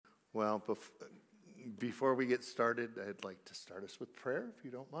Well, before we get started, I'd like to start us with prayer, if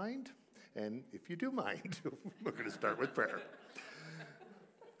you don't mind. And if you do mind, we're going to start with prayer.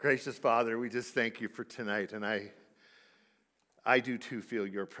 Gracious Father, we just thank you for tonight. And I do too feel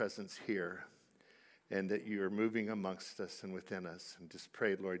your presence here and that you are moving amongst us and within us. And just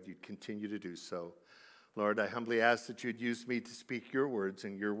pray, Lord, you'd continue to do so. Lord, I humbly ask that you'd use me to speak your words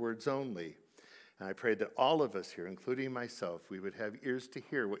and your words only. And I pray that all of us here, including myself, we would have ears to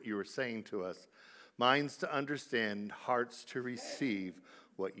hear what you are saying to us, minds to understand, hearts to receive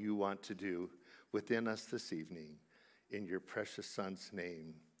what you want to do within us this evening. In your precious Son's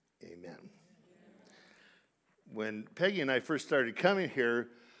name, amen. When Peggy and I first started coming here,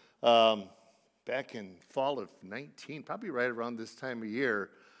 back in fall of 19, probably right around this time of year,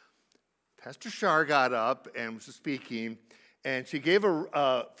 Pastor Shar got up and was speaking, and she gave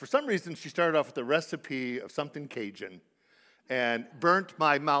for some reason, she started off with a recipe of something Cajun and burnt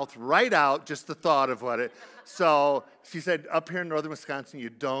my mouth right out, just the thought of what it. So she said, up here in northern Wisconsin,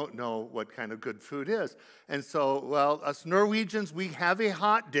 you don't know what kind of good food is. And so, well, us Norwegians, we have a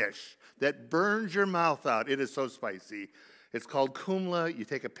hot dish that burns your mouth out. It is so spicy. It's called kumla. You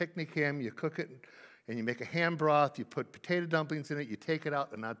take a picnic ham, you cook it, and you make a ham broth. You put potato dumplings in it. You take it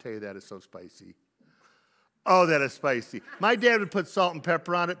out, and I'll tell you, that is so spicy. Oh, that is spicy. My dad would put salt and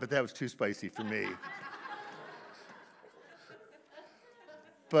pepper on it, but that was too spicy for me.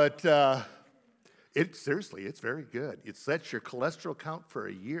 But seriously, it's very good. It sets your cholesterol count for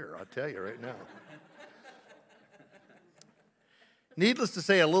a year, I'll tell you right now. Needless to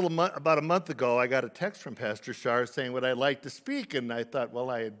say, about a month ago, I got a text from Pastor Shar saying would I like to speak, and I thought, well,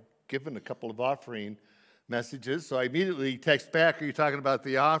 I had given a couple of offering messages, so I immediately text back, are you talking about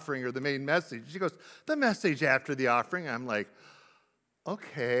the offering or the main message? She goes, the message after the offering. I'm like,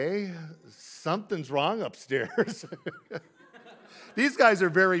 okay, something's wrong upstairs. These guys are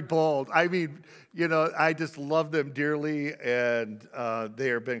very bold. I mean, I just love them dearly, and they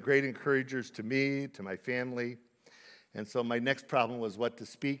have been great encouragers to me, to my family. And so my next problem was what to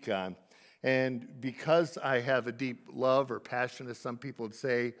speak on. And because I have a deep love or passion, as some people would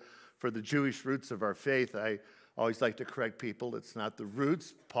say, for the Jewish roots of our faith, I always like to correct people. It's not the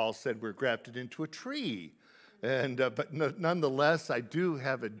roots. Paul said we're grafted into a tree. But nonetheless, I do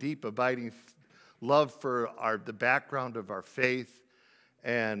have a deep, abiding love for the background of our faith.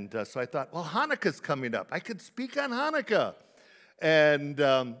 And so I thought, well, Hanukkah's coming up. I could speak on Hanukkah. And,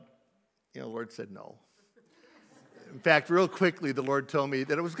 the Lord said no. In fact, real quickly, the Lord told me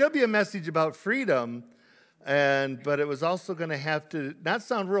that it was going to be a message about freedom, but it was also going to have to not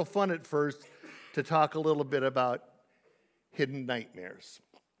sound real fun at first, to talk a little bit about hidden nightmares.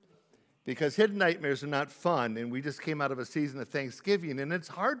 Because hidden nightmares are not fun, and we just came out of a season of Thanksgiving, and it's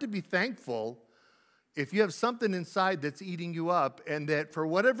hard to be thankful if you have something inside that's eating you up, and that for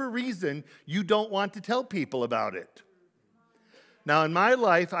whatever reason, you don't want to tell people about it. Now, in my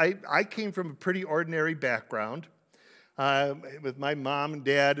life, I came from a pretty ordinary background. With my mom and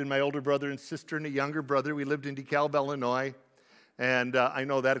dad and my older brother and sister and a younger brother. We lived in DeKalb, Illinois. And I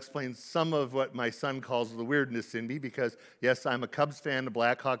know that explains some of what my son calls the weirdness in me because, yes, I'm a Cubs fan, a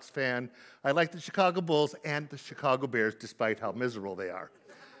Blackhawks fan. I like the Chicago Bulls and the Chicago Bears, despite how miserable they are.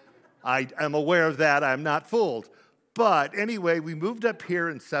 I am aware of that. I'm not fooled. But anyway, we moved up here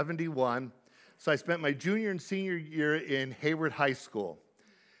in 71. So I spent my junior and senior year in Hayward High School.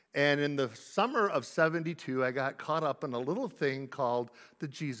 And in the summer of 72, I got caught up in a little thing called the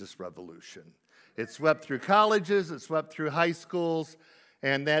Jesus Revolution. It swept through colleges, it swept through high schools,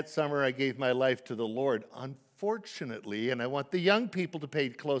 and that summer I gave my life to the Lord. Unfortunately, and I want the young people to pay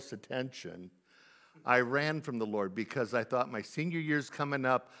close attention, I ran from the Lord because I thought my senior year's coming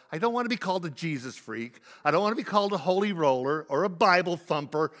up. I don't want to be called a Jesus freak. I don't want to be called a holy roller or a Bible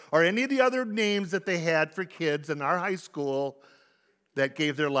thumper or any of the other names that they had for kids in our high school that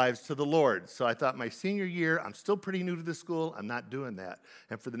gave their lives to the Lord. So I thought my senior year, I'm still pretty new to the school, I'm not doing that.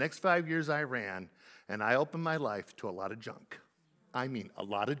 And for the next 5 years I ran, and I opened my life to a lot of junk. I mean, a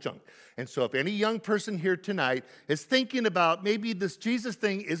lot of junk. And so if any young person here tonight is thinking about maybe this Jesus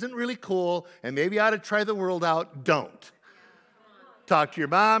thing isn't really cool, and maybe I ought to try the world out, don't. Talk to your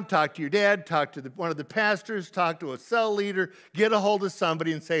mom, talk to your dad, talk to one of the pastors, talk to a cell leader, get a hold of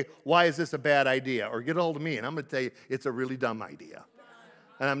somebody and say, why is this a bad idea? Or get a hold of me, and I'm going to tell you, it's a really dumb idea.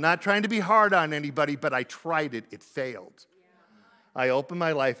 And I'm not trying to be hard on anybody, but I tried it. It failed. I opened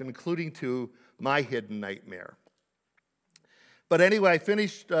my life, including to my hidden nightmare. But anyway, I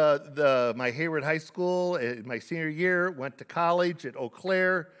finished my Hayward High School in my senior year, went to college at Eau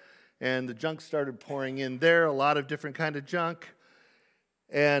Claire, and the junk started pouring in there, a lot of different kind of junk.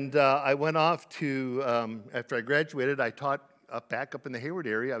 And I went off to, after I graduated, I taught back up in the Hayward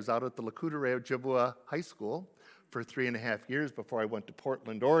area. I was out at the Lakota Ojibwa High School for 3.5 years before I went to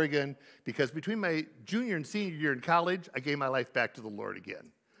Portland, Oregon, because between my junior and senior year in college, I gave my life back to the Lord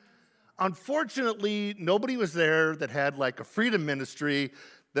again. Unfortunately, nobody was there that had like a freedom ministry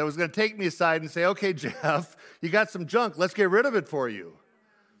that was going to take me aside and say, okay, Jeff, you got some junk, let's get rid of it for you.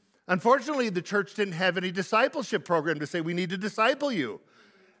 Unfortunately, the church didn't have any discipleship program to say, we need to disciple you.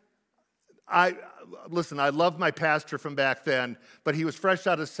 Listen, I love my pastor from back then, but he was fresh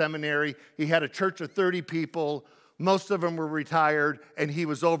out of seminary. He had a church of 30 people. Most of them were retired, and he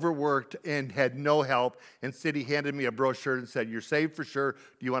was overworked and had no help. Instead, he handed me a brochure and said, you're saved for sure.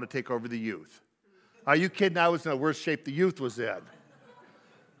 Do you want to take over the youth? Are you kidding? I was in the worst shape the youth was in.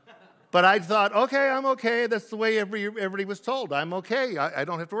 But I thought, okay, I'm okay. That's the way everybody was told. I'm okay. I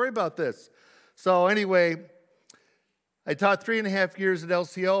don't have to worry about this. So anyway, I taught 3.5 years at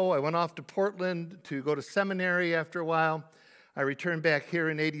LCO. I went off to Portland to go to seminary after a while. I returned back here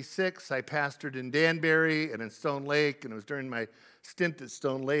in 86. I pastored in Danbury and in Stone Lake, and it was during my stint at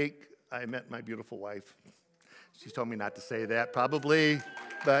Stone Lake I met my beautiful wife. She told me not to say that, probably,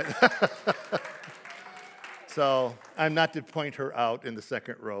 but so I'm not to point her out in the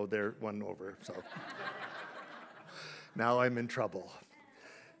second row there, one over, so now I'm in trouble.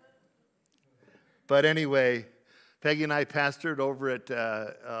 But anyway, Peggy and I pastored over at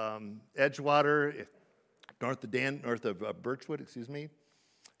Edgewater, north of Birchwood,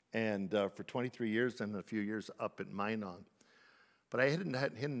 and for 23 years and a few years up at Minot. But I had a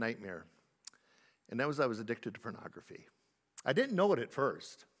hidden nightmare, and that was I was addicted to pornography. I didn't know it at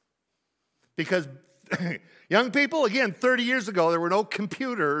first, because young people, again, 30 years ago, there were no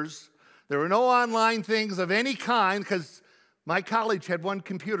computers, there were no online things of any kind, because my college had one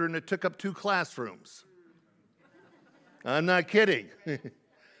computer and it took up 2 classrooms. I'm not kidding.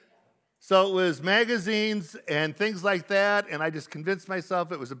 So it was magazines and things like that, and I just convinced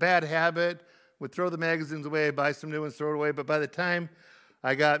myself it was a bad habit, would throw the magazines away, buy some new ones, throw it away. But by the time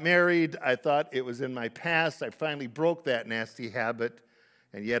I got married, I thought it was in my past. I finally broke that nasty habit,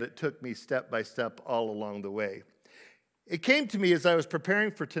 and yet it took me step by step all along the way. It came to me as I was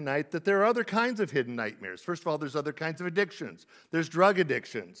preparing for tonight that there are other kinds of hidden nightmares. First of all, there's other kinds of addictions. There's drug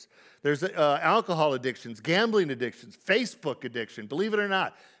addictions. There's alcohol addictions, gambling addictions, Facebook addiction, believe it or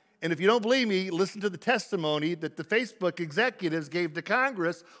not. And if you don't believe me, listen to the testimony that the Facebook executives gave to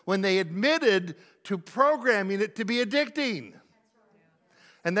Congress when they admitted to programming it to be addicting.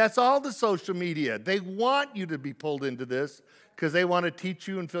 And that's all the social media. They want you to be pulled into this because they want to teach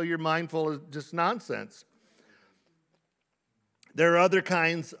you and fill your mind full of just nonsense. There are other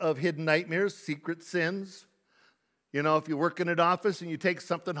kinds of hidden nightmares, secret sins. You know, if you work in an office and you take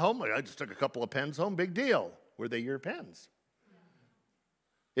something home, like I just took a couple of pens home, big deal. Were they your pens?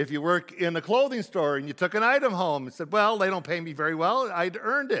 If you work in a clothing store and you took an item home and said, well, they don't pay me very well, I'd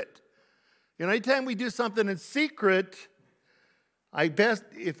earned it. You know, anytime we do something in secret,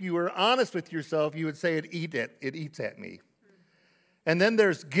 if you were honest with yourself, you would say it eats at me. And then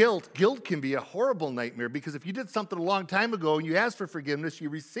there's guilt. Guilt can be a horrible nightmare because if you did something a long time ago and you asked for forgiveness, you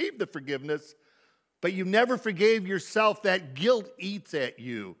received the forgiveness, but you never forgave yourself, that guilt eats at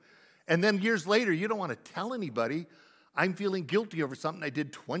you. And then years later, you don't want to tell anybody, I'm feeling guilty over something I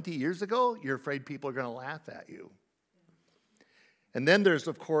did 20 years ago. You're afraid people are going to laugh at you. And then there's,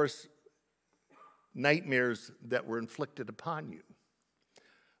 of course, nightmares that were inflicted upon you,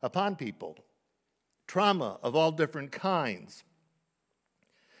 upon people. Trauma of all different kinds.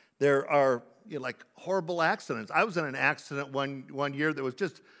 There are like horrible accidents. I was in an accident one year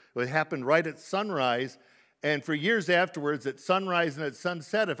that it happened right at sunrise. And for years afterwards, at sunrise and at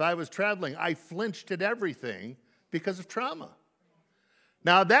sunset, if I was traveling, I flinched at everything because of trauma.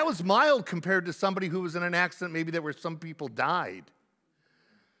 Now, that was mild compared to somebody who was in an accident, maybe where some people died.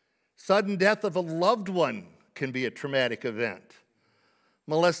 Sudden death of a loved one can be a traumatic event.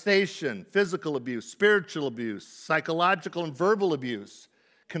 Molestation, physical abuse, spiritual abuse, psychological and verbal abuse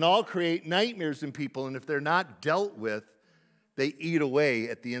can all create nightmares in people, and if they're not dealt with, they eat away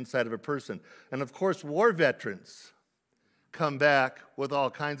at the inside of a person. And of course, war veterans come back with all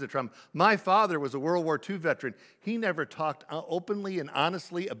kinds of trauma. My father was a World War II veteran. He never talked openly and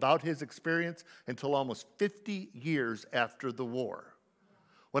honestly about his experience until almost 50 years after the war.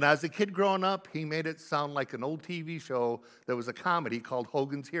 When I was a kid growing up, he made it sound like an old TV show that was a comedy called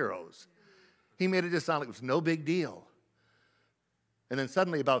Hogan's Heroes. He made it just sound like it was no big deal. And then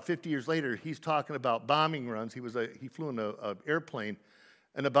suddenly, about 50 years later, he's talking about bombing runs. He flew in an airplane,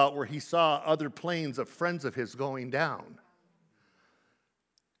 and about where he saw other planes of friends of his going down.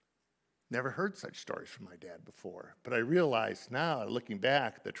 Never heard such stories from my dad before, but I realize now, looking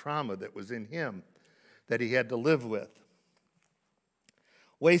back, the trauma that was in him that he had to live with.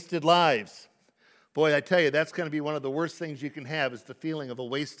 Wasted lives. Boy, I tell you, that's going to be one of the worst things you can have is the feeling of a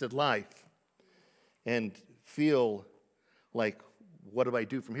wasted life. And feel like, what do I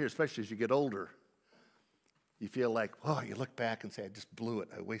do from here? Especially as you get older. You feel like, oh, you look back and say, I just blew it.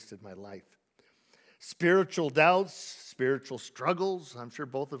 I wasted my life. Spiritual doubts, spiritual struggles. I'm sure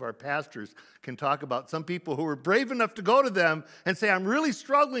both of our pastors can talk about some people who were brave enough to go to them and say, I'm really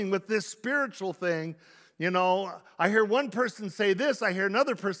struggling with this spiritual thing. You know, I hear one person say this, I hear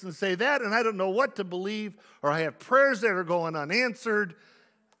another person say that, and I don't know what to believe, or I have prayers that are going unanswered,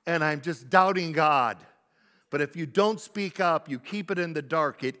 and I'm just doubting God. But if you don't speak up, you keep it in the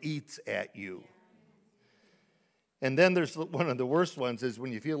dark, it eats at you. And then there's one of the worst ones is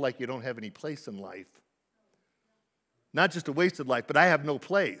when you feel like you don't have any place in life. Not just a wasted life, but I have no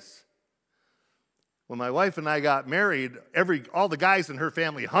place. When my wife and I got married, all the guys in her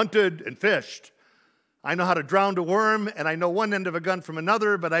family hunted and fished. I know how to drown a worm, and I know one end of a gun from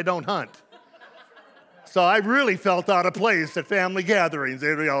another, but I don't hunt. So I really felt out of place at family gatherings.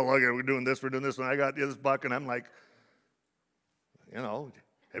 They'd be all, okay, we're doing this, and I got this buck, and I'm like,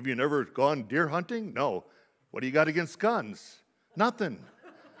 have you never gone deer hunting? No. What do you got against guns? Nothing.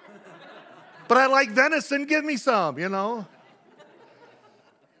 But I like venison, give me some,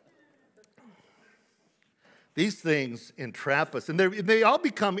 These things entrap us, and they all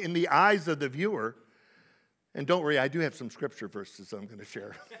become in the eyes of the viewer. And don't worry, I do have some scripture verses I'm going to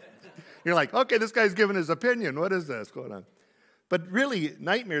share. You're like, okay, this guy's giving his opinion. What is this going on? But really,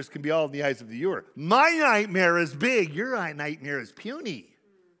 nightmares can be all in the eyes of the viewer. My nightmare is big. Your nightmare is puny.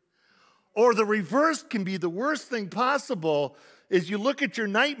 Or the reverse can be the worst thing possible is you look at your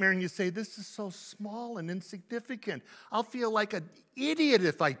nightmare and you say, this is so small and insignificant. I'll feel like an idiot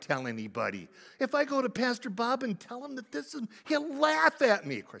if I tell anybody. If I go to Pastor Bob and tell him that this is, he'll laugh at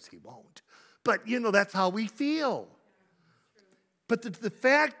me. Of course, he won't. But, that's how we feel. But the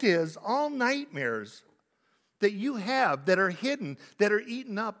fact is, all nightmares that you have that are hidden, that are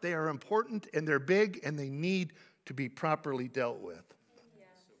eaten up, they are important and they're big and they need to be properly dealt with.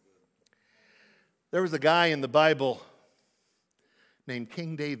 There was a guy in the Bible named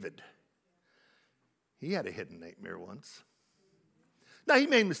King David. He had a hidden nightmare once. Now, he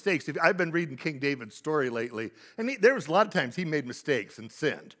made mistakes. I've been reading King David's story lately, and there was a lot of times he made mistakes and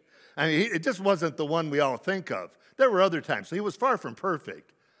sinned. I mean, it just wasn't the one we all think of. There were other times, so he was far from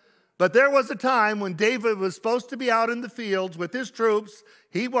perfect. But there was a time when David was supposed to be out in the fields with his troops.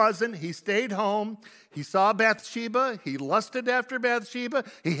 He wasn't. He stayed home. He saw Bathsheba. He lusted after Bathsheba.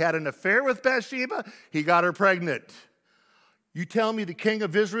 He had an affair with Bathsheba. He got her pregnant. You tell me the king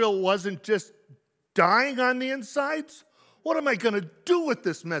of Israel wasn't just dying on the insides? What am I going to do with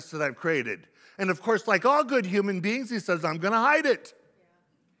this mess that I've created? And of course, like all good human beings, he says, I'm going to hide it.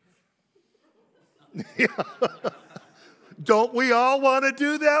 Yeah. Don't we all want to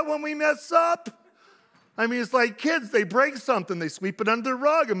do that when we mess up? I mean, it's like kids, they break something, they sweep it under the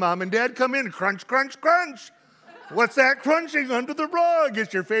rug, and mom and dad come in, crunch, crunch, crunch. What's that crunching under the rug?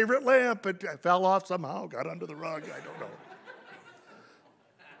 It's your favorite lamp. It fell off somehow, got under the rug, I don't know.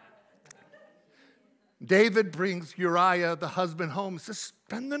 David brings Uriah, the husband, home and says,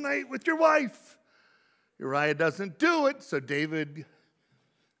 spend the night with your wife. Uriah doesn't do it, so David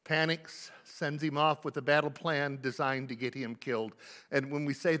panics, sends him off with a battle plan designed to get him killed. And when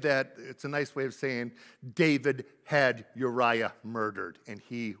we say that, it's a nice way of saying David had Uriah murdered, and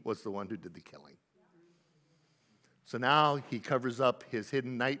he was the one who did the killing. So now he covers up his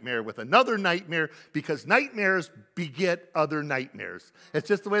hidden nightmare with another nightmare because nightmares beget other nightmares. It's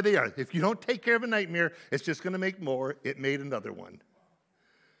just the way they are. If you don't take care of a nightmare, it's just going to make more. It made another one.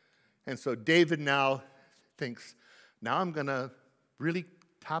 And so David now thinks, now I'm going to really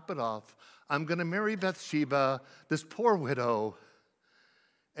top it off. I'm going to marry Bathsheba, this poor widow.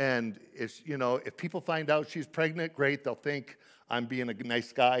 And if people find out she's pregnant, great. They'll think I'm being a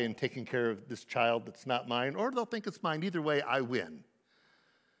nice guy and taking care of this child that's not mine, or they'll think it's mine. Either way, I win.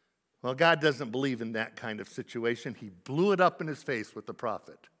 Well, God doesn't believe in that kind of situation. He blew it up in his face with the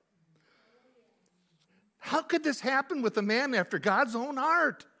prophet. How could this happen with a man after God's own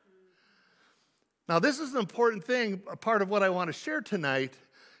heart? Now, this is an important thing, a part of what I want to share tonight.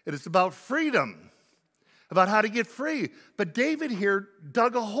 It is about freedom, about how to get free. But David here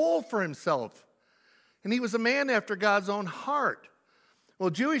dug a hole for himself. And he was a man after God's own heart. Well,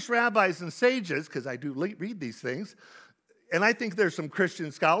 Jewish rabbis and sages, because I do read these things, and I think there's some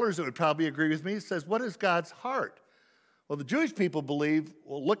Christian scholars that would probably agree with me, says, what is God's heart? Well, the Jewish people believe,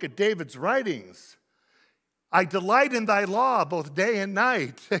 well, look at David's writings. I delight in thy law both day and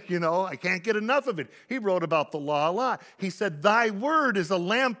night. I can't get enough of it. He wrote about the law a lot. He said, thy word is a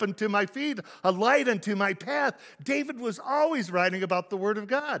lamp unto my feet, a light unto my path. David was always writing about the word of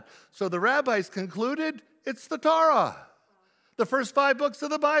God. So the rabbis concluded, it's the Torah, the first 5 books of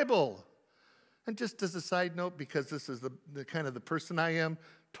the Bible. And just as a side note, because this is the kind of the person I am,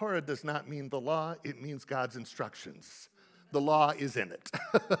 Torah does not mean the law. It means God's instructions. The law is in it.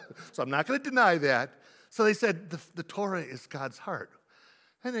 So I'm not going to deny that. So they said the Torah is God's heart.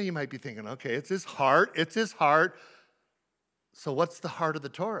 And then you might be thinking, okay, it's his heart. It's his heart. So what's the heart of the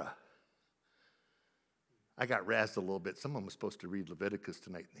Torah? I got razzed a little bit. Someone was supposed to read Leviticus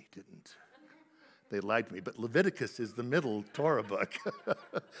tonight, and they didn't. They lied to me. But Leviticus is the middle Torah book.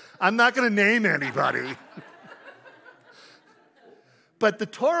 I'm not going to name anybody. But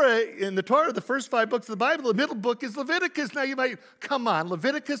in the Torah, the first 5 books of the Bible, the middle book is Leviticus. Now you might, come on,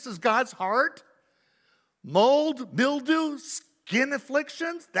 Leviticus is God's heart? Mold, mildew, skin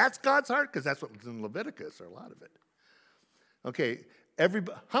afflictions, that's God's heart? Because that's what's in Leviticus, or a lot of it. Okay,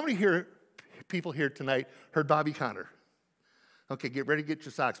 how many people here tonight heard Bobby Conner? Okay, get ready to get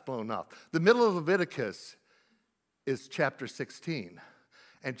your socks blown off. The middle of Leviticus is chapter 16.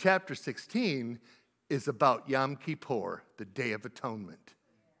 And chapter 16 is about Yom Kippur, the Day of Atonement.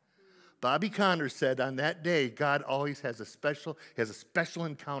 Bobby Conner said on that day, God always has a special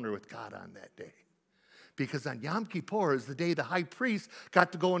encounter with God on that day. Because on Yom Kippur is the day the high priest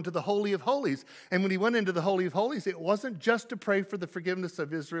got to go into the Holy of Holies. And when he went into the Holy of Holies, it wasn't just to pray for the forgiveness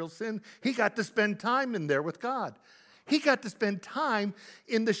of Israel's sin. He got to spend time in there with God. He got to spend time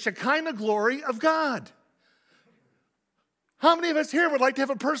in the Shekinah glory of God. How many of us here would like to have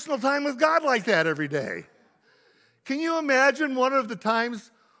a personal time with God like that every day? Can you imagine one of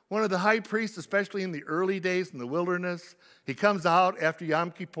the high priests, especially in the early days in the wilderness, he comes out after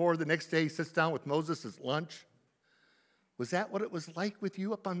Yom Kippur, the next day he sits down with Moses at lunch. Was that what it was like with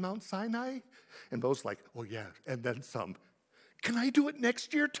you up on Mount Sinai? And Moses like, oh yeah, and then some. Can I do it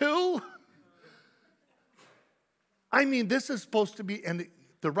next year too? I mean, this is supposed to be, and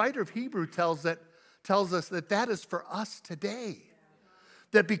the writer of Hebrew tells us that is for us today.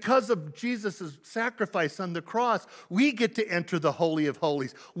 That because of Jesus' sacrifice on the cross, we get to enter the Holy of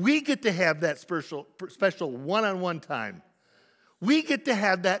Holies. We get to have that special one-on-one time. We get to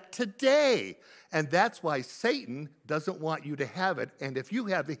have that today. And that's why Satan doesn't want you to have it. And if you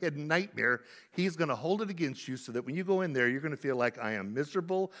have a hidden nightmare, he's going to hold it against you so that when you go in there, you're going to feel like, I am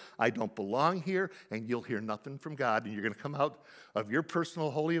miserable, I don't belong here, and you'll hear nothing from God. And you're going to come out of your personal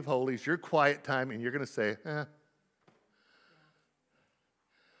Holy of Holies, your quiet time, and you're going to say,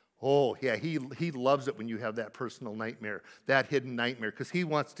 Oh, yeah, he loves it when you have that personal nightmare, that hidden nightmare, because he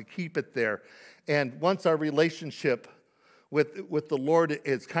wants to keep it there. And once our relationship with the Lord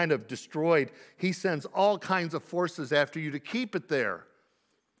is kind of destroyed, he sends all kinds of forces after you to keep it there.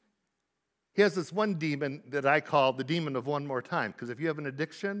 He has this one demon that I call the demon of one more time, because if you have an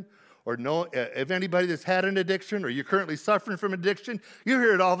addiction, or if anybody that's had an addiction, or you're currently suffering from addiction, you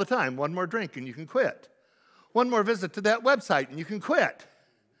hear it all the time. One more drink and you can quit. One more visit to that website and you can quit.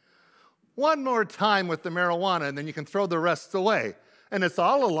 One more time with the marijuana and then you can throw the rest away. And it's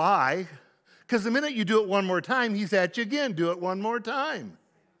all a lie, because the minute you do it one more time, he's at you again. Do it one more time.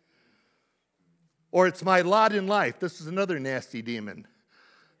 Or it's my lot in life. This is another nasty demon.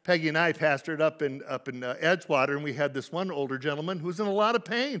 Peggy and I pastored up in Edgewater, and we had this one older gentleman who was in a lot of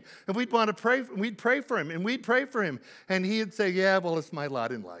pain, and we'd want to pray. We'd pray for him, and he'd say, "Yeah, well, it's my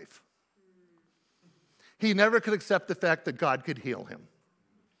lot in life." He never could accept the fact that God could heal him.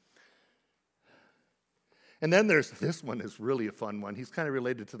 And then there's this one is really a fun one. He's kind of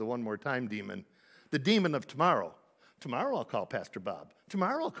related to the one more time demon, the demon of tomorrow. Tomorrow I'll call Pastor Bob.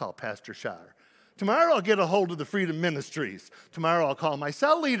 Tomorrow I'll call Pastor Shire. Tomorrow I'll get a hold of the Freedom Ministries. Tomorrow I'll call my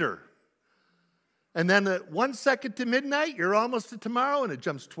cell leader. And then at 1 second to midnight, you're almost to tomorrow, and it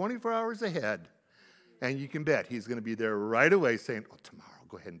jumps 24 hours ahead. And you can bet he's going to be there right away saying, "Oh, tomorrow,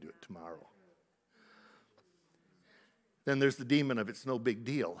 go ahead and do it tomorrow." Then there's the demon of it's no big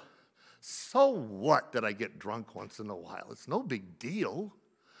deal. So what that I get drunk once in a while? It's no big deal.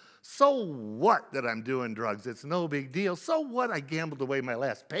 So what that I'm doing drugs? It's no big deal. So what I gambled away my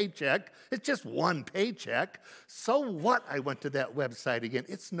last paycheck? It's just one paycheck. So what I went to that website again?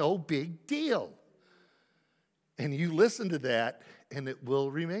 It's no big deal. And you listen to that, and it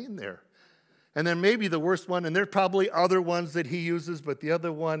will remain there. And then maybe the worst one, and there are probably other ones that he uses, but the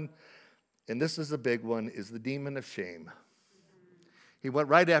other one, and this is a big one, is the demon of shame. He went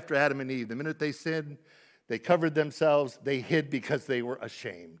right after Adam and Eve. The minute they sinned, they covered themselves. They hid because they were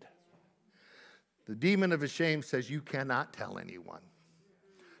ashamed. The demon of shame says you cannot tell anyone.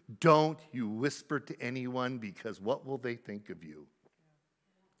 Don't you whisper to anyone, because what will they think of you?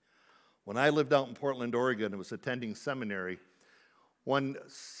 When I lived out in Portland, Oregon, and was attending seminary, one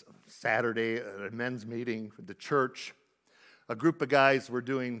Saturday at a men's meeting at the church, a group of guys were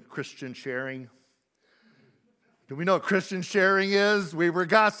doing Christian sharing. Do we know what Christian sharing is? We were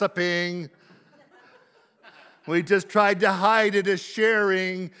gossiping. We just tried to hide it as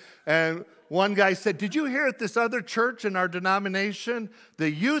sharing. And one guy said, did you hear at this other church in our denomination, the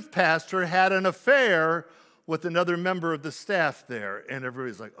youth pastor had an affair with another member of the staff there? And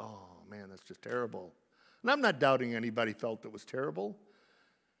everybody's like, oh man, that's just terrible. And I'm not doubting anybody felt it was terrible.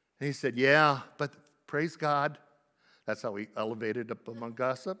 And he said, yeah, but praise God. That's how we elevated up among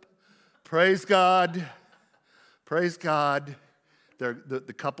gossip. Praise God. Praise God.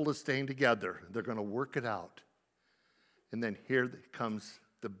 The couple is staying together. They're going to work it out. And then here comes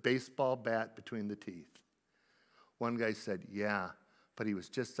the baseball bat between the teeth. One guy said, yeah, but he was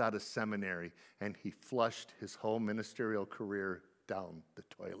just out of seminary, and he flushed his whole ministerial career down the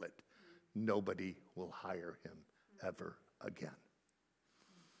toilet. Nobody will hire him ever again.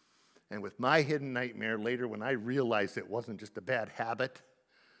 And with my hidden nightmare later, when I realized it wasn't just a bad habit,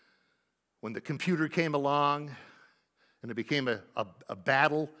 when the computer came along and it became a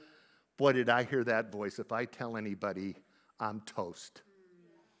battle, boy, did I hear that voice. If I tell anybody, I'm toast.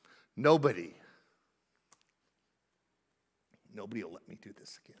 Nobody will let me do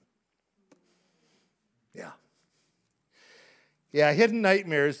this again. Yeah, hidden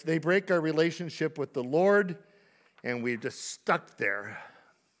nightmares, they break our relationship with the Lord, and we're just stuck there.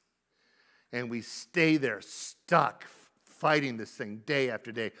 And we stay there, stuck, fighting this thing day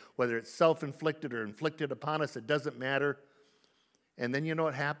after day. Whether it's self-inflicted or inflicted upon us, it doesn't matter. And then you know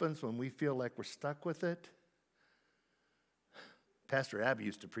what happens when we feel like we're stuck with it? Pastor Abby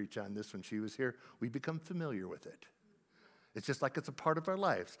used to preach on this when she was here. We become familiar with it. It's just like it's a part of our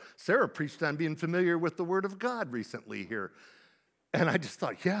lives. Sarah preached on being familiar with the Word of God recently here. And I just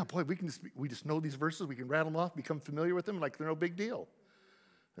thought, yeah, boy, we just know these verses. We can rattle them off, become familiar with them like they're no big deal.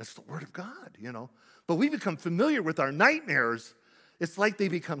 That's the Word of God, you know. But we become familiar with our nightmares. It's like they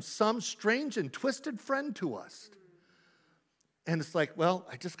become some strange and twisted friend to us. And it's like, well,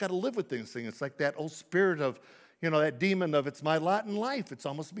 I just got to live with this thing. It's like that old spirit of, that demon of it's my lot in life. It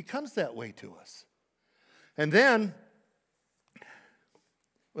almost becomes that way to us. And then,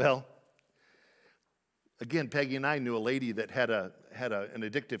 well, again, Peggy and I knew a lady that had an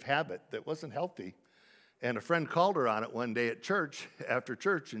addictive habit that wasn't healthy. And a friend called her on it one day at church, after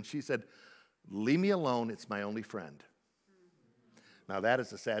church, and she said, leave me alone, it's my only friend. Now that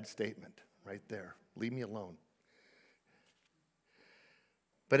is a sad statement right there. Leave me alone.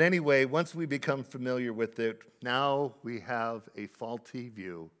 But anyway, once we become familiar with it, now we have a faulty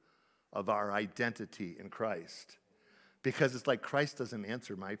view of our identity in Christ. Because it's like Christ doesn't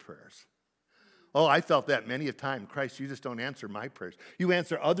answer my prayers. Oh, I felt that many a time. Christ, you just don't answer my prayers. You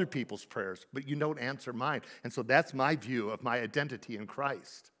answer other people's prayers, but you don't answer mine. And so that's my view of my identity in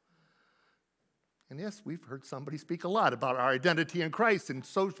Christ. And yes, we've heard somebody speak a lot about our identity in Christ, and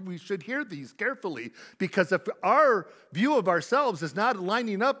so we should hear these carefully, because if our view of ourselves is not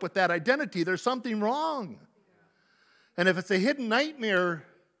lining up with that identity, there's something wrong. And if it's a hidden nightmare,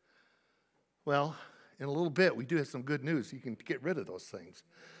 well, in a little bit, we do have some good news. You can get rid of those things.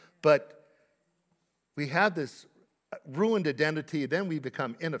 But we have this ruined identity, then we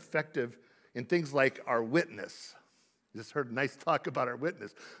become ineffective in things like our witness. Just heard a nice talk about our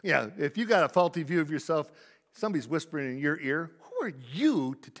witness. Yeah, if you got a faulty view of yourself, somebody's whispering in your ear, who are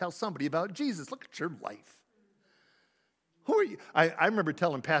you to tell somebody about Jesus? Look at your life. Who are you? I remember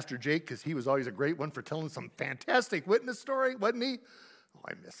telling Pastor Jake, because he was always a great one for telling some fantastic witness story, wasn't he? Oh,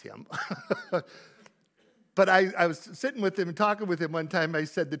 I miss him. But I was sitting with him and talking with him one time. I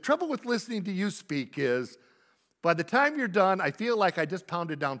said, the trouble with listening to you speak is, by the time you're done, I feel like I just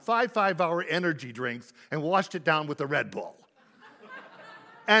pounded down 5-hour energy drinks and washed it down with a Red Bull.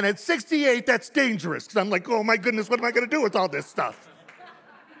 And at 68, that's dangerous, because I'm like, oh my goodness, what am I going to do with all this stuff?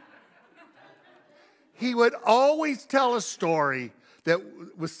 He would always tell a story that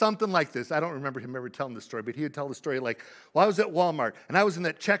was something like this. I don't remember him ever telling the story, but he would tell the story like, well, I was at Walmart, and I was in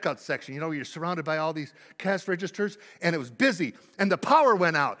that checkout section. You're surrounded by all these cash registers, and it was busy, and the power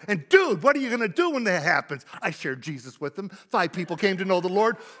went out. And dude, what are you going to do when that happens? I shared Jesus with them. 5 people came to know the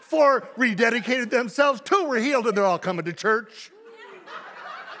Lord. 4 rededicated themselves. 2 were healed, and they're all coming to church.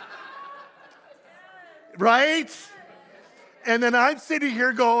 Right? And then I'm sitting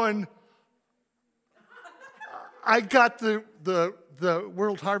here going, I got the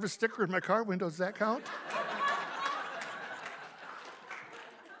World Harvest sticker in my car window. Does that count?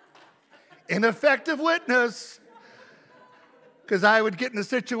 Ineffective witness. Because I would get in a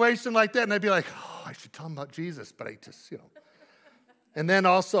situation like that and I'd be like, oh, I should tell them about Jesus, but I just, And then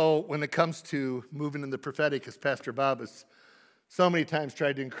also when it comes to moving in the prophetic, as Pastor Bob has so many times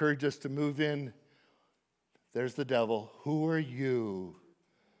tried to encourage us to move in, there's the devil. Who are you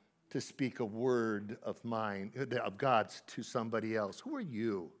to speak a word of mine, of God's, to somebody else? Who are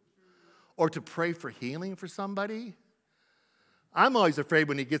you? Or to pray for healing for somebody? I'm always afraid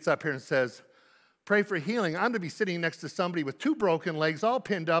when he gets up here and says, pray for healing. I'm going to be sitting next to somebody with 2 broken legs, all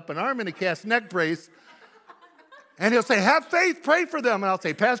pinned up, an arm in a cast neck brace. And he'll say, have faith, pray for them. And I'll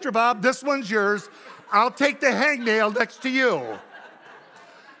say, Pastor Bob, this one's yours. I'll take the hangnail next to you.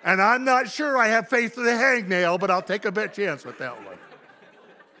 And I'm not sure I have faith for the hangnail, but I'll take a bit chance with that one.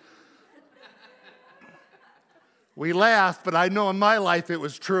 We laugh, but I know in my life it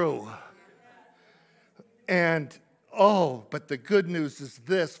was true. And, but the good news is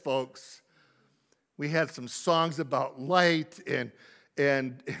this, folks. We had some songs about light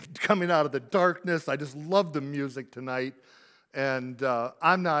and coming out of the darkness. I just love the music tonight. And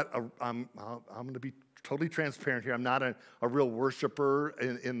I'm going to be totally transparent here. I'm not a real worshiper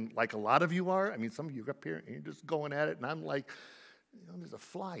in like a lot of you are. I mean, some of you up here, and you're just going at it, and I'm like, there's a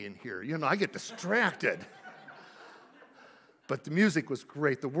fly in here. I get distracted. But the music was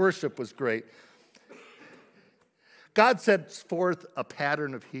great. The worship was great. God sets forth a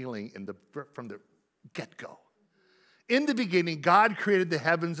pattern of healing from the get-go. In the beginning, God created the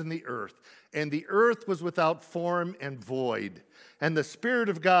heavens and the earth was without form and void, and the Spirit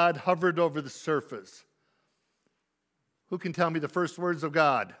of God hovered over the surface. Who can tell me the first words of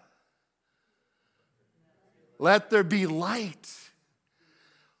God? Let there be light.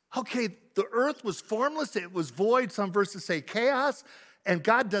 Okay, the earth was formless, it was void. Some verses say chaos, and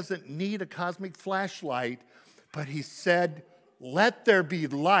God doesn't need a cosmic flashlight, but he said, let there be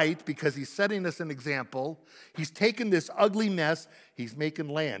light, because he's setting us an example. He's taken this ugly mess. He's making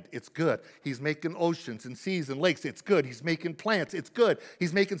land. It's good. He's making oceans and seas and lakes. It's good. He's making plants. It's good.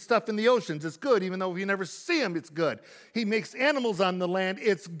 He's making stuff in the oceans. It's good. Even though you never see them, it's good. He makes animals on the land.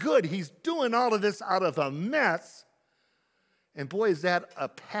 It's good. He's doing all of this out of a mess. And boy, is that a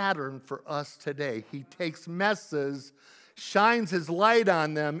pattern for us today. He takes messes, shines his light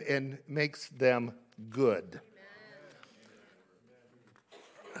on them, and makes them good.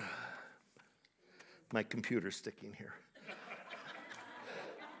 My computer's sticking here.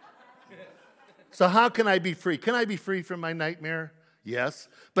 So how can I be free? Can I be free from my nightmare? Yes.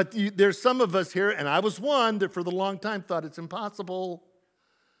 But there's some of us here, and I was one that for the long time thought it's impossible.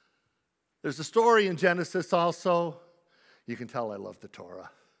 There's a story in Genesis also. You can tell I love the Torah.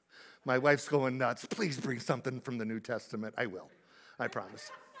 My wife's going nuts. Please bring something from the New Testament. I will. I promise.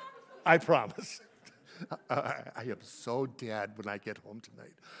 I promise. I am so dead when I get home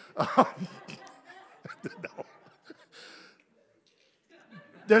tonight. No.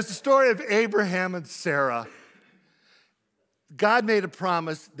 There's the story of Abraham and Sarah. God made a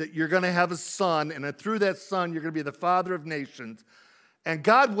promise that you're going to have a son, and through that son, you're going to be the father of nations. And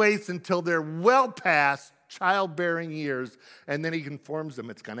God waits until they're well past childbearing years, and then he informs them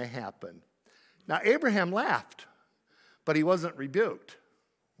it's going to happen. Now, Abraham laughed, but he wasn't rebuked.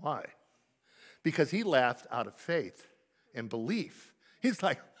 Why? Because he laughed out of faith and belief. He's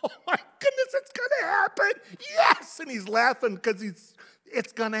like, oh my goodness, it's going to happen. Yes. And he's laughing because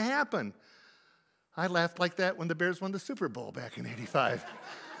it's going to happen. I laughed like that when the Bears won the Super Bowl back in '85.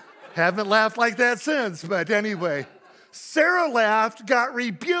 Haven't laughed like that since, but anyway. Sarah laughed, got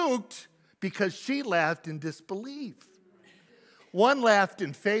rebuked because she laughed in disbelief. One laughed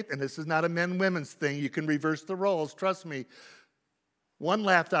in faith, and this is not a men-women's thing. You can reverse the roles, trust me. One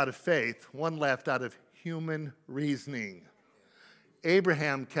laughed out of faith. One laughed out of human reasoning.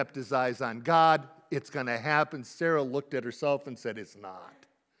 Abraham kept his eyes on God. It's going to happen. Sarah looked at herself and said, it's not.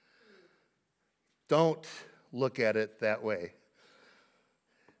 Don't look at it that way.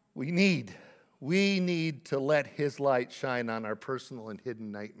 We need to let his light shine on our personal and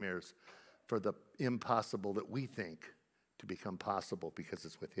hidden nightmares for the impossible that we think to become possible because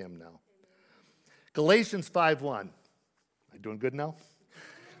it's with him now. Galatians 5:1. Am I doing good now?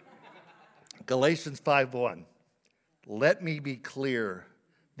 Galatians 5:1. Let me be clear.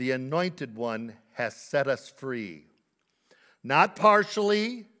 The Anointed One has set us free. Not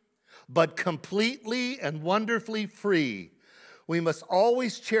partially, but completely and wonderfully free. We must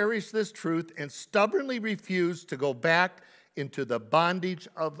always cherish this truth and stubbornly refuse to go back into the bondage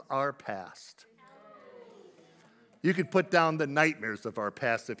of our past. You could put down the nightmares of our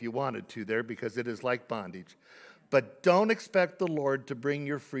past if you wanted to there, because it is like bondage. But don't expect the Lord to bring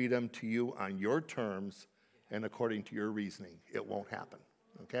your freedom to you on your terms and according to your reasoning. It won't happen,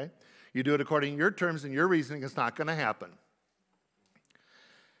 okay? You do it according to your terms and your reasoning, it's not going to happen.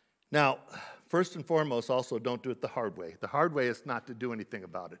 Now, first and foremost, also don't do it the hard way. The hard way is not to do anything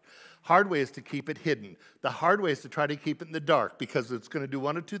about it. Hard way is to keep it hidden. The hard way is to try to keep it in the dark because it's going to do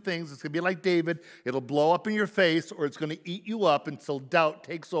one of two things. It's going to be like David. It'll blow up in your face, or it's going to eat you up until doubt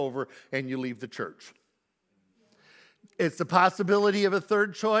takes over and you leave the church. It's the possibility of a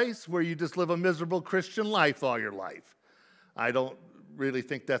third choice where you just live a miserable Christian life all your life. I don't really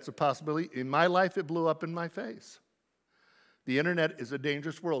think that's a possibility. In my life, it blew up in my face. The internet is a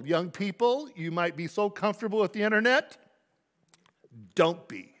dangerous world. Young people, you might be so comfortable with the internet. Don't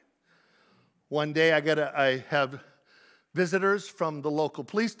be. One day I have visitors from the local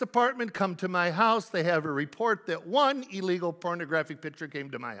police department come to my house. They have a report that one illegal pornographic picture came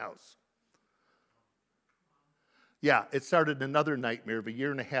to my house. Yeah, it started another nightmare of a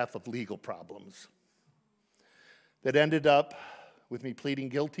year and a half of legal problems that ended up with me pleading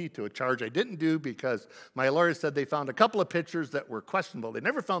guilty to a charge I didn't do because my lawyer said they found a couple of pictures that were questionable. They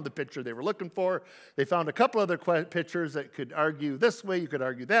never found the picture they were looking for. They found a couple other pictures that could argue this way, you could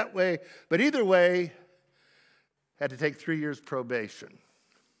argue that way. But either way, had to take 3 years probation.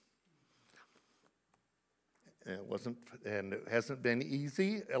 And it hasn't been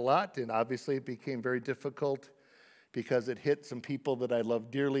easy a lot, and obviously it became very difficult because it hit some people that I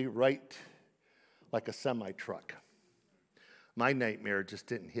love dearly right like a semi-truck. My nightmare just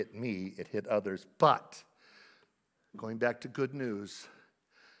didn't hit me, it hit others. But, going back to good news,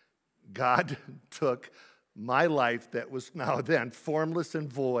 God took my life that was now then formless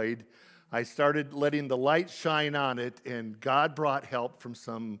and void. I started letting the light shine on it, and God brought help from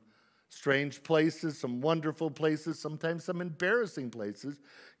some strange places, some wonderful places, sometimes some embarrassing places.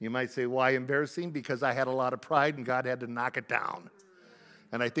 You might say, why embarrassing? Because I had a lot of pride, and God had to knock it down.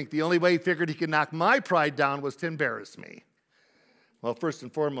 And I think the only way he figured he could knock my pride down was to embarrass me. Well, first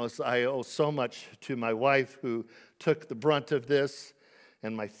and foremost, I owe so much to my wife who took the brunt of this,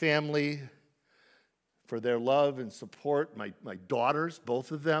 and my family for their love and support. My daughters,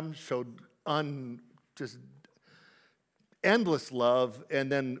 both of them, showed just endless love.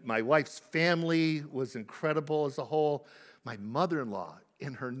 And then my wife's family was incredible as a whole. My mother-in-law,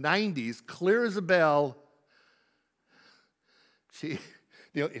 in her 90s, clear as a bell,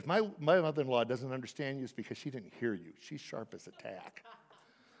 if my mother-in-law doesn't understand you, it's because she didn't hear you. She's sharp as a tack.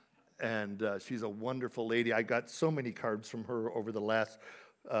 And she's a wonderful lady. I got so many cards from her over the last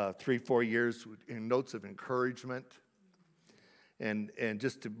 3-4 years in notes of encouragement. And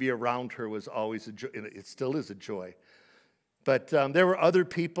just to be around her was always a joy. It still is a joy. But there were other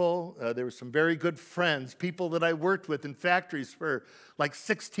people. There were some very good friends, people that I worked with in factories for like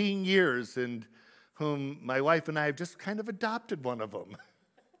 16 years, and whom my wife and I have just kind of adopted one of them.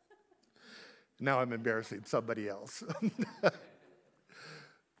 Now I'm embarrassing somebody else.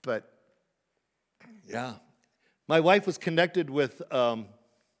 But, yeah. My wife was connected with a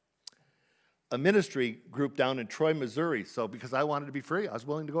ministry group down in Troy, Missouri. So because I wanted to be free, I was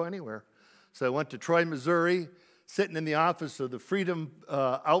willing to go anywhere. So I went to Troy, Missouri, sitting in the office of the Freedom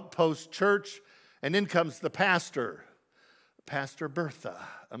Outpost Church, and in comes the pastor, Pastor Bertha.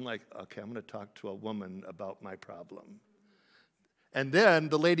 I'm like, okay, I'm going to talk to a woman about my problem. And then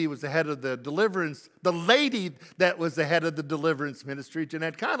the lady was the head of the deliverance, the lady that was the head of the deliverance ministry,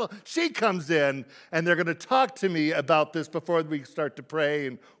 Jeanette Connell, she comes in, and they're going to talk to me about this before we start to pray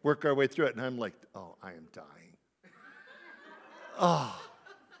and work our way through it. And I'm like, oh, I am dying. Oh.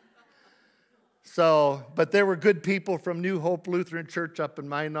 So, but there were good people from New Hope Lutheran Church up in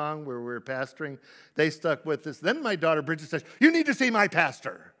Minong where we were pastoring. They stuck with us. Then my daughter Bridget says, you need to see my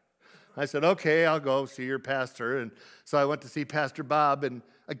pastor. I said, okay, I'll go see your pastor. And so I went to see Pastor Bob. And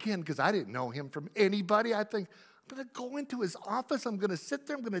again, because I didn't know him from anybody, I think, I'm going to go into his office. I'm going to sit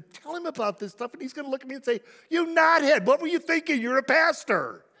there. I'm going to tell him about this stuff. And he's going to look at me and say, you knothead, what were you thinking? You're a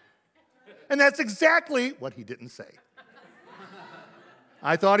pastor. And that's exactly what he didn't say.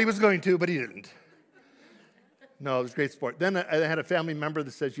 I thought he was going to, but he didn't. No, it was great sport. Then I had a family member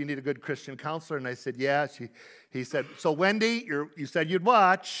that says, you need a good Christian counselor. And I said, yeah. He said, so Wendy, you said you'd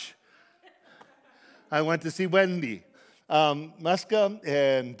watch. I went to see Wendy Muska,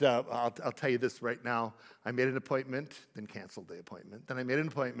 and I'll tell you this right now. I made an appointment, then canceled the appointment. Then I made an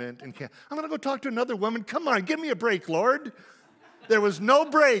appointment, and I'm going to go talk to another woman. Come on, give me a break, Lord. There was no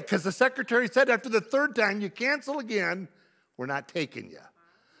break because the secretary said after the third time, you cancel again, we're not taking you.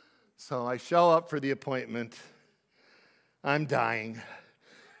 So I show up for the appointment. I'm dying.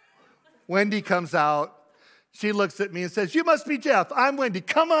 Wendy comes out. She looks at me and says, you must be Jeff. I'm Wendy.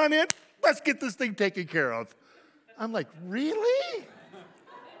 Come on in. Let's get this thing taken care of. I'm like, really?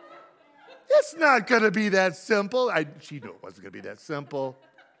 It's not going to be that simple. She knew it wasn't going to be that simple.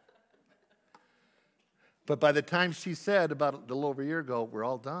 But by the time she said about a little over a year ago, we're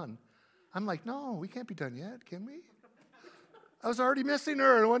all done, I'm like, no, we can't be done yet, can we? I was already missing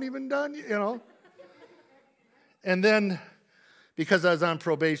her. I wasn't even done, you know. And then, because I was on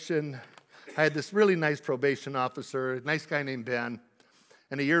probation, I had this really nice probation officer, a nice guy named Ben.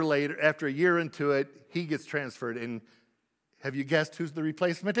 And a year later, after a year into it, he gets transferred. And have you guessed who's the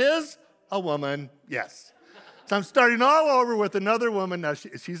replacement is? A woman, yes. So I'm starting all over with another woman. Now,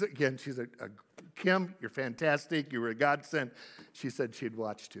 she's a Kim, you're fantastic. You were a godsend. She said she'd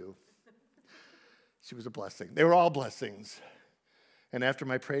watch too. She was a blessing. They were all blessings. And after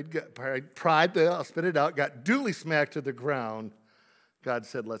my pride, I'll spit it out, got duly smacked to the ground, God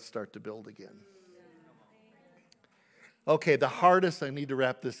said, let's start to build again. Okay, the hardest, I need to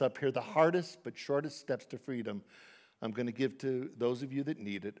wrap this up here, the hardest but shortest steps to freedom I'm going to give to those of you that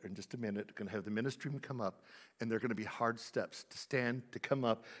need it in just a minute. I'm going to have the ministry come up, and they're going to be hard steps to stand, to come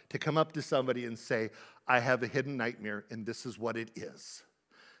up to somebody and say, I have a hidden nightmare, and this is what it is.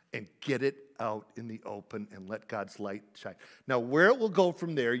 And get it out in the open and let God's light shine. Now, where it will go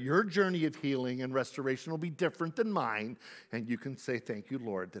from there, your journey of healing and restoration will be different than mine, and you can say, thank you,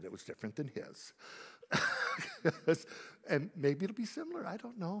 Lord, that it was different than his. And maybe it'll be similar, I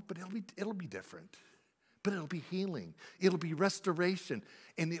don't know, but it'll be different. But it'll be healing, it'll be restoration,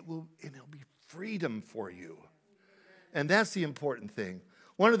 and it'll be freedom for you. And that's the important thing.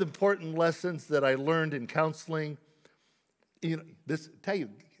 One of the important lessons that I learned in counseling, I'll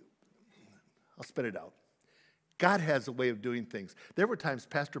spit it out. God has a way of doing things. There were times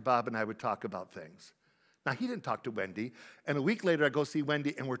Pastor Bob and I would talk about things. Now, he didn't talk to Wendy, and a week later I go see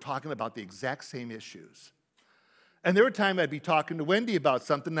Wendy, and we're talking about the exact same issues. And there were times I'd be talking to Wendy about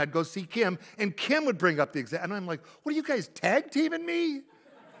something, and I'd go see Kim, and Kim would bring up the exact, and I'm like, what are you guys, tag teaming me?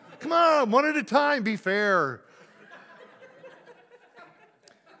 Come on, one at a time, be fair.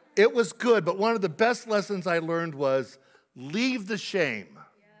 It was good, but one of the best lessons I learned was leave the shame.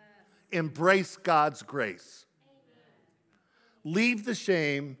 Embrace God's grace. Leave the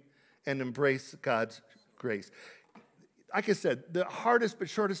shame and embrace God's grace. Like I said, the hardest but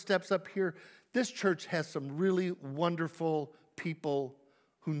shortest steps up here, this church has some really wonderful people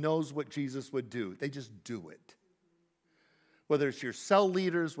who knows what Jesus would do. They just do it. Whether it's your cell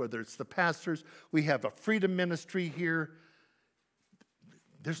leaders, whether it's the pastors, we have a freedom ministry here.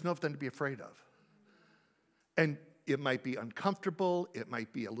 There's nothing to be afraid of. And it might be uncomfortable, it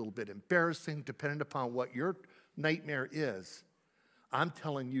might be a little bit embarrassing, depending upon what your nightmare is. I'm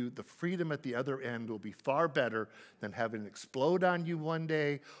telling you, the freedom at the other end will be far better than having it explode on you one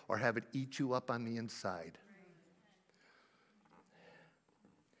day or have it eat you up on the inside.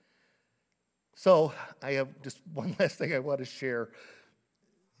 So I have just one last thing I want to share.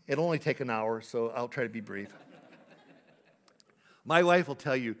 It'll only take an hour, so I'll try to be brief. My wife will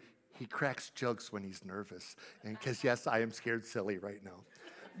tell you, he cracks jokes when he's nervous. And because, yes, I am scared silly right now.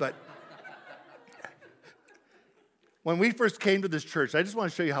 But when we first came to this church, I just want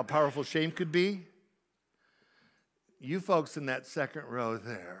to show you how powerful shame could be. You folks in that second row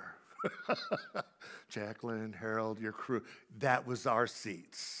there, Jacqueline, Harold, your crew, that was our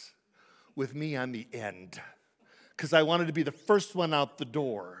seats with me on the end because I wanted to be the first one out the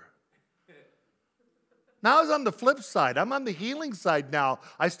door. Now I was on the flip side. I'm on the healing side now.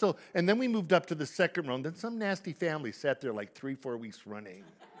 And then we moved up to the second row, and then some nasty family sat there like 3-4 weeks running.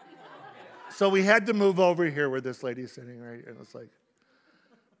 So we had to move over here where this lady's sitting, right? And it's like,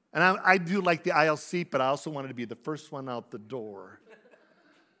 and I do like the aisle seat, but I also wanted to be the first one out the door.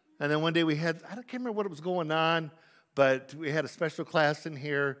 And then one day I can't remember what was going on, but we had a special class in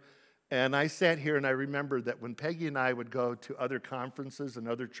here, and I sat here and I remembered that when Peggy and I would go to other conferences and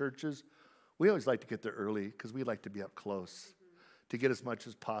other churches, we always like to get there early because we like to be up close to get as much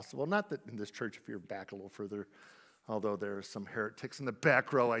as possible. Not that in this church, if you're back a little further, although there are some heretics in the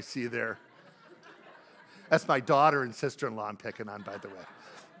back row I see there. That's my daughter and sister-in-law I'm picking on, by the way.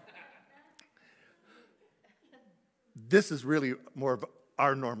 This is really more of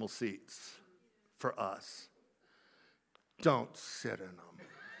our normal seats for us. Don't sit in them.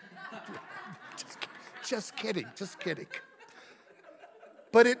 Just kidding.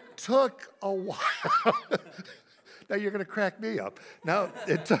 But it took a while. Now you're going to crack me up. Now,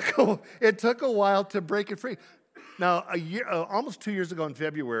 it took a while to break it free. Now, almost 2 years ago in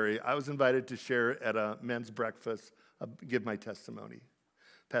February, I was invited to share at a men's breakfast, give my testimony.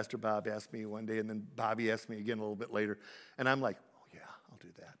 Pastor Bob asked me one day, and then Bobby asked me again a little bit later. And I'm like, oh, yeah, I'll do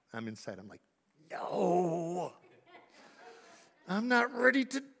that. I'm inside. I'm like, no, I'm not ready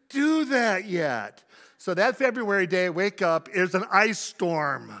to do that yet. So that February day, I wake up, there's an ice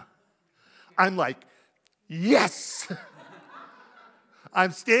storm. I'm like, yes.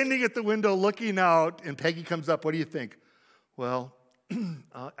 I'm standing at the window looking out, and Peggy comes up. What do you think? Well,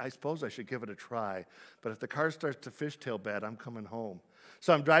 I suppose I should give it a try. But if the car starts to fishtail bad, I'm coming home.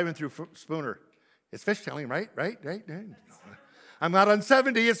 So I'm driving through Spooner. It's fishtailing, right? I'm out on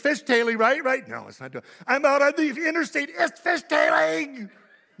 70. It's fishtailing, right? No, it's not doing. I'm out on the interstate. It's fishtailing.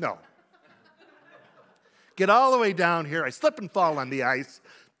 No. Get all the way down here. I slip and fall on the ice.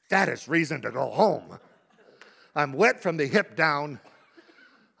 That is reason to go home. I'm wet from the hip down.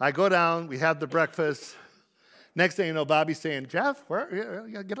 I go down. We have the breakfast. Next thing you know, Bobby's saying, Jeff,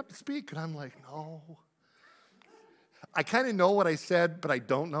 get up and speak. And I'm like, no. I kind of know what I said, but I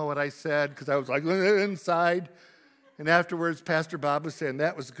don't know what I said because I was like inside. And afterwards, Pastor Bob was saying,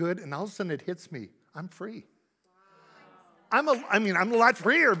 that was good. And all of a sudden it hits me. I'm free. I'm a lot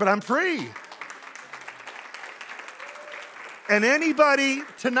freer, but I'm free. And anybody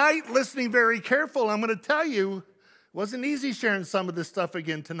tonight listening very careful, I'm going to tell you, it wasn't easy sharing some of this stuff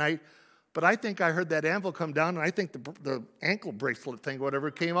again tonight. But I think I heard that anvil come down, and I think the ankle bracelet thing, whatever,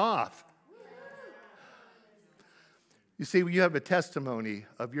 came off. You see, when you have a testimony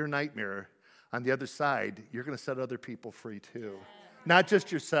of your nightmare, on the other side, you're going to set other people free too, not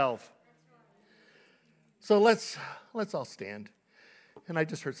just yourself. So let's all stand. And I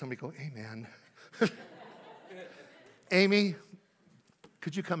just heard somebody go, amen. Amy,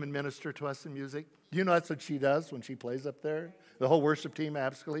 could you come and minister to us in music? You know that's what she does when she plays up there. The whole worship team,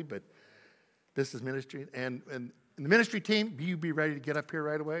 absolutely, but this is ministry. And the ministry team, you be ready to get up here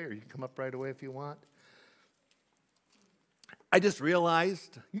right away, or you can come up right away if you want. I just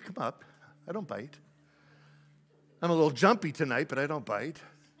realized, you come up, I don't bite. I'm a little jumpy tonight, but I don't bite.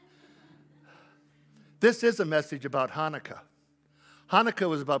 This is a message about Hanukkah. Hanukkah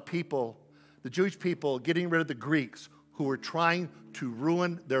was about people, the Jewish people, getting rid of the Greeks who were trying to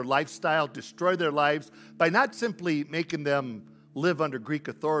ruin their lifestyle, destroy their lives, by not simply making them live under Greek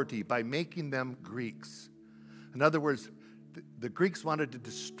authority, by making them Greeks. In other words, the Greeks wanted to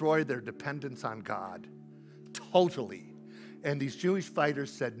destroy their dependence on God totally. And these Jewish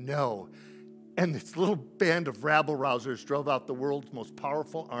fighters said no. And this little band of rabble-rousers drove out the world's most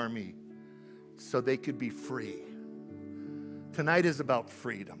powerful army so they could be free. Tonight is about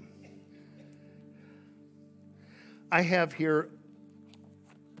freedom. I have here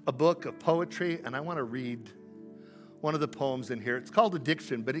a book of poetry, and I want to read one of the poems in here. It's called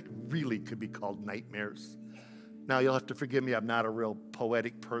Addiction, but it really could be called Nightmares. Now, you'll have to forgive me. I'm not a real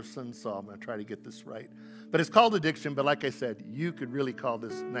poetic person, so I'm going to try to get this right. But it's called Addiction, but like I said, you could really call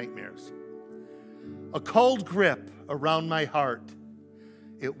this Nightmares. A cold grip around my heart.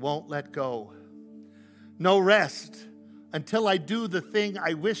 It won't let go. No rest until I do the thing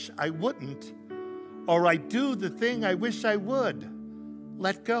I wish I wouldn't, or I do the thing I wish I would.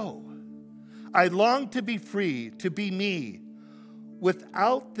 Let go. I long to be free, to be me,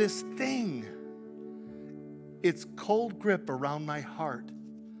 without this thing. Its cold grip around my heart,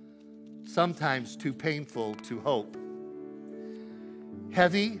 sometimes too painful to hope.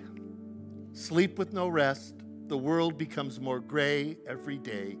 Heavy, sleep with no rest, the world becomes more gray every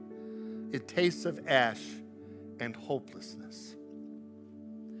day. It tastes of ash and hopelessness.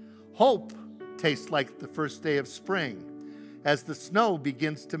 Hope tastes like the first day of spring as the snow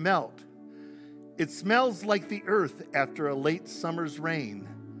begins to melt. It smells like the earth after a late summer's rain.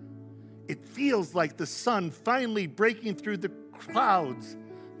 It feels like the sun finally breaking through the clouds.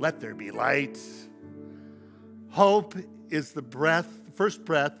 Let there be light. Hope is the first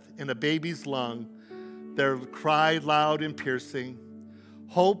breath in a baby's lung. Their cry loud and piercing.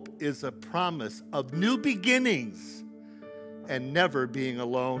 Hope is a promise of new beginnings and never being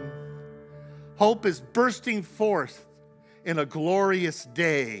alone. Hope is bursting forth in a glorious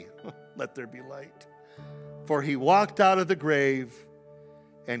day. Let there be light. For he walked out of the grave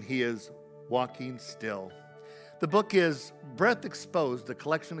and he is walking still. The book is Breath Exposed, a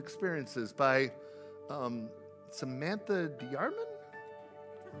collection of experiences by Samantha Diarman?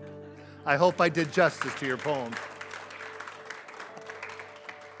 I hope I did justice to your poem.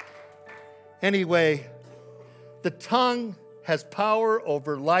 Anyway, the tongue has power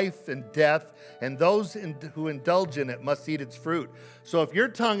over life and death, and those who indulge in it must eat its fruit. So if your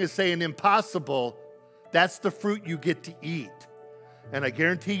tongue is saying impossible, that's the fruit you get to eat. And I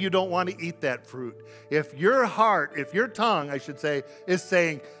guarantee you don't want to eat that fruit. If your tongue, I should say, is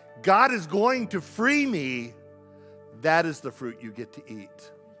saying, God is going to free me, that is the fruit you get to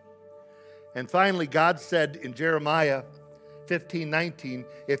eat. And finally, God said in Jeremiah 15:19,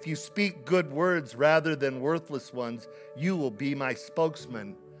 if you speak good words rather than worthless ones, you will be my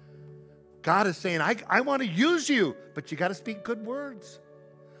spokesman. God is saying, I want to use you, but you got to speak good words.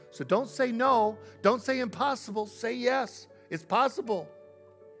 So don't say no. Don't say impossible. Say yes. It's possible.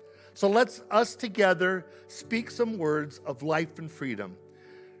 So let's us together speak some words of life and freedom.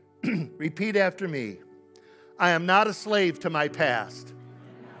 Repeat after me. I am not a slave to my past.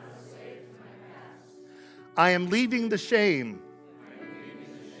 I am leaving the shame.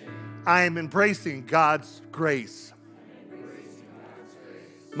 I am embracing God's grace.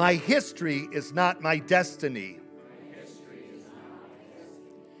 My history is not my destiny.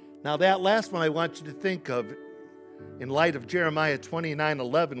 Now that last one I want you to think of in light of Jeremiah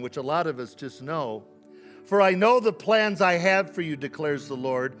 29:11, which a lot of us just know. For I know the plans I have for you, declares the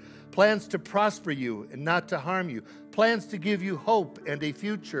Lord, plans to prosper you and not to harm you, plans to give you hope and a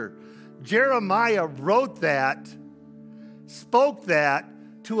future. Jeremiah wrote that, spoke that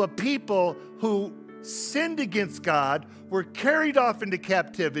to a people who sinned against God, were carried off into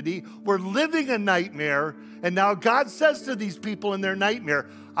captivity, were living a nightmare, and now God says to these people in their nightmare,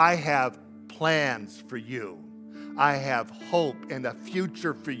 I have plans for you. I have hope and a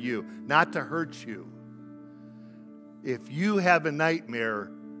future for you, not to hurt you. If you have a nightmare,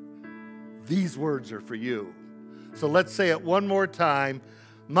 these words are for you. So let's say it one more time.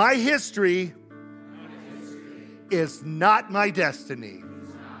 My history is not my destiny.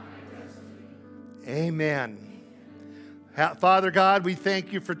 Amen. Father God, we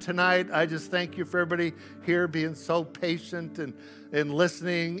thank you for tonight. I just thank you for everybody here being so patient and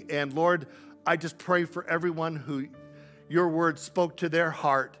listening. And Lord, I just pray for everyone who your word spoke to their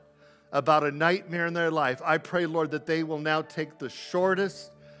heart about a nightmare in their life. I pray, Lord, that they will now take the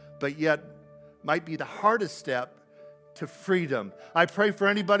shortest, but yet might be the hardest step to freedom. I pray for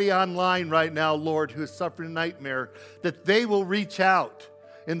anybody online right now, Lord, who is suffering a nightmare, that they will reach out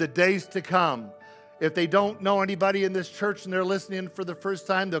in the days to come. If they don't know anybody in this church and they're listening for the first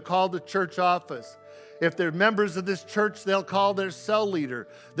time, they'll call the church office. If they're members of this church, they'll call their cell leader.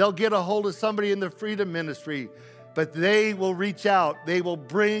 They'll get a hold of somebody in the freedom ministry, but they will reach out. They will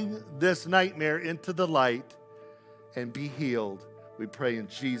bring this nightmare into the light and be healed. We pray in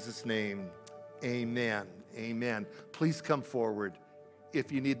Jesus' name. Amen. Amen. Please come forward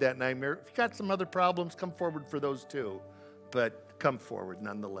if you need that nightmare. If you got some other problems, come forward for those too. But come forward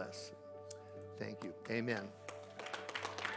nonetheless. Thank you. Amen.